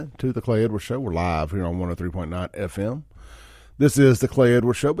To the Clay Edwards Show. We're live here on 103.9 FM. This is the Clay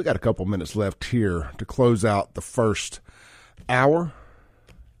Edwards Show. We got a couple minutes left here to close out the first hour.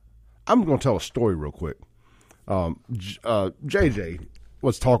 I'm going to tell a story real quick. JJ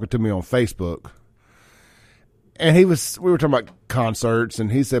was talking to me on Facebook, and we were talking about concerts,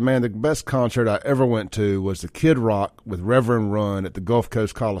 and he said, man, the best concert I ever went to was the Kid Rock with Reverend Run at the Gulf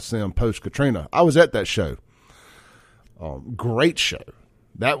Coast Coliseum post-Katrina. I was at that show. Great show.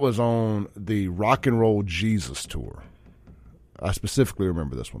 That was on the Rock and Roll Jesus tour. I specifically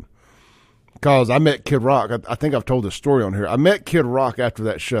remember this one because I met Kid Rock. I think I've told this story on here. I met Kid Rock after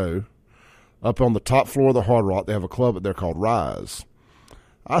that show up on the top floor of the Hard Rock. They have a club up there called Rise.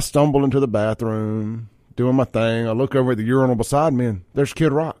 I stumbled into the bathroom, doing my thing. I look over at the urinal beside me, and there's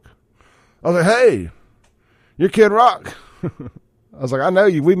Kid Rock. I was like, hey, you're Kid Rock. I was like, I know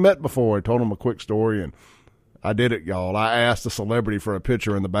you. We met before. I told him a quick story, and I did it, y'all. I asked a celebrity for a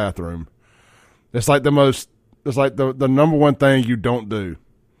picture in the bathroom. It's like the number one thing you don't do.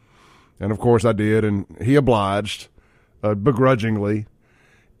 And, of course, I did, and he obliged begrudgingly.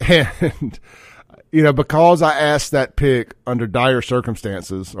 And, because I asked that pic under dire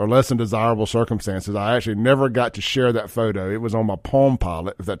circumstances or less than desirable circumstances, I actually never got to share that photo. It was on my Palm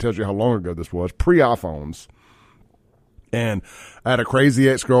Pilot, if that tells you how long ago this was, pre-iPhones. And I had a crazy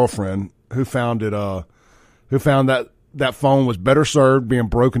ex-girlfriend who found that phone was better served being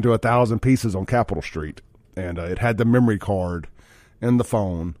broken to 1,000 pieces on Capitol Street. And it had the memory card in the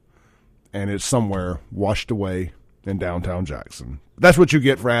phone, and it's somewhere washed away in downtown Jackson. That's what you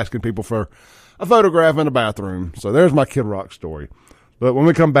get for asking people for a photograph in a bathroom. So there's my Kid Rock story. But when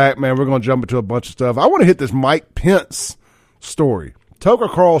we come back, man, we're going to jump into a bunch of stuff. I want to hit this Mike Pence story. Tucker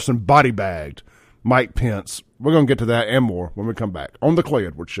Carlson body bagged Mike Pence. We're going to get to that and more when we come back on The Clay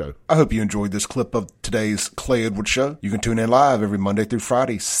Edwards Show. I hope you enjoyed this clip of today's Clay Edwards Show. You can tune in live every Monday through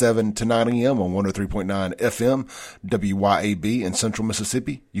Friday, 7 to 9 a.m. on 103.9 FM, WYAB in Central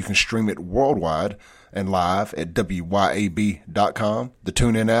Mississippi. You can stream it worldwide and live at WYAB.com, the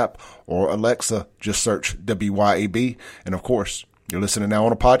TuneIn app, or Alexa. Just search WYAB. And, of course, you're listening now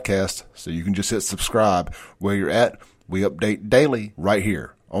on a podcast, so you can just hit subscribe where you're at. We update daily right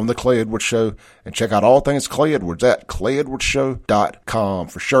here on The Clay Edwards Show, and check out all things Clay Edwards at ClayEdwardsShow.com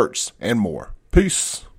for shirts and more. Peace.